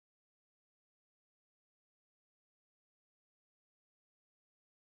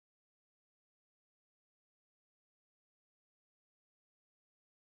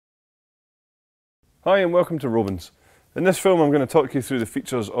Hi and welcome to Robins. In this film I'm going to talk you through the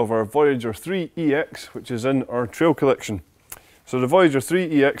features of our Voyager 3 EX, which is in our trail collection. So the Voyager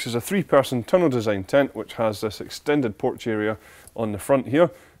 3 EX is a 3-person tunnel design tent which has this extended porch area on the front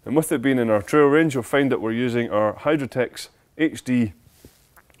here, and with it being in our trail range you'll find that we're using our Hydrotex HD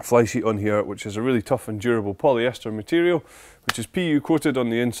fly sheet on here, which is a really tough and durable polyester material which is PU coated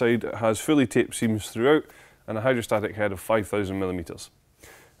on the inside. It has fully taped seams throughout and a hydrostatic head of 5,000mm.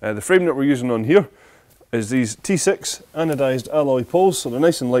 The frame that we're using on here is these T6 anodized alloy poles, so they're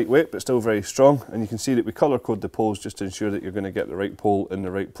nice and lightweight but still very strong, and you can see that we colour code the poles just to ensure that you're going to get the right pole in the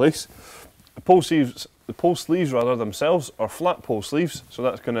right place. The pole sleeves themselves are flat pole sleeves, so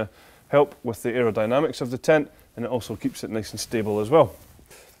that's going to help with the aerodynamics of the tent, and it also keeps it nice and stable as well.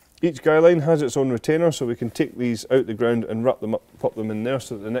 Each guy line has its own retainer, so we can take these out the ground and wrap them up, pop them in there,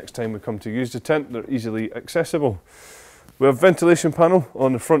 so that the next time we come to use the tent they're easily accessible. We have a ventilation panel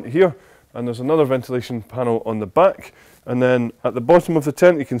on the front here, and there's another ventilation panel on the back, and then at the bottom of the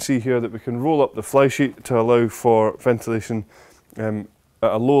tent you can see here that we can roll up the fly sheet to allow for ventilation at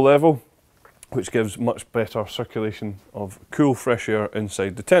a low level, which gives much better circulation of cool fresh air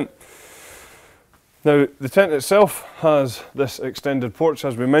inside the tent. Now the tent itself has this extended porch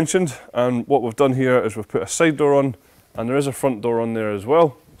as we mentioned, and what we've done here is we've put a side door on, and there is a front door on there as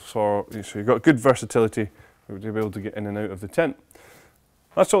well, so you've got good versatility to be able to get in and out of the tent.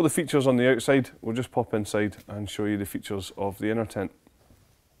 That's all the features on the outside. We'll just pop inside and show you the features of the inner tent.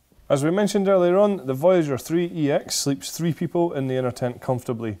 As we mentioned earlier on, the Voyager 3 EX sleeps 3 people in the inner tent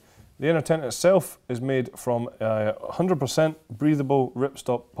comfortably. The inner tent itself is made from 100% breathable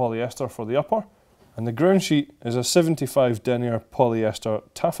ripstop polyester for the upper, and the ground sheet is a 75 denier polyester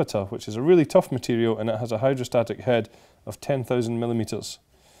taffeta, which is a really tough material, and it has a hydrostatic head of 10,000mm.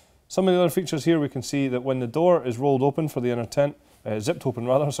 Some of the other features here, we can see that when the door is rolled open for the inner tent, zipped open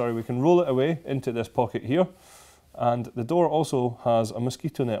rather, sorry, we can roll it away into this pocket here, and the door also has a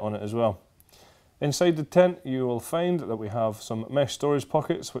mosquito net on it as well. Inside the tent you will find that we have some mesh storage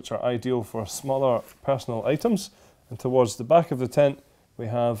pockets which are ideal for smaller personal items, and towards the back of the tent we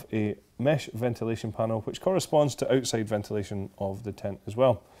have a mesh ventilation panel which corresponds to outside ventilation of the tent as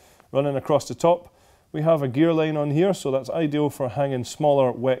well. Running across the top we have a gear line on here, so that's ideal for hanging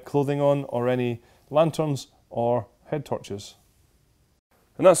smaller wet clothing on, or any lanterns or head torches.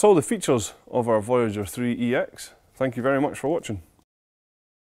 And that's all the features of our Voyager 3 EX. Thank you very much for watching.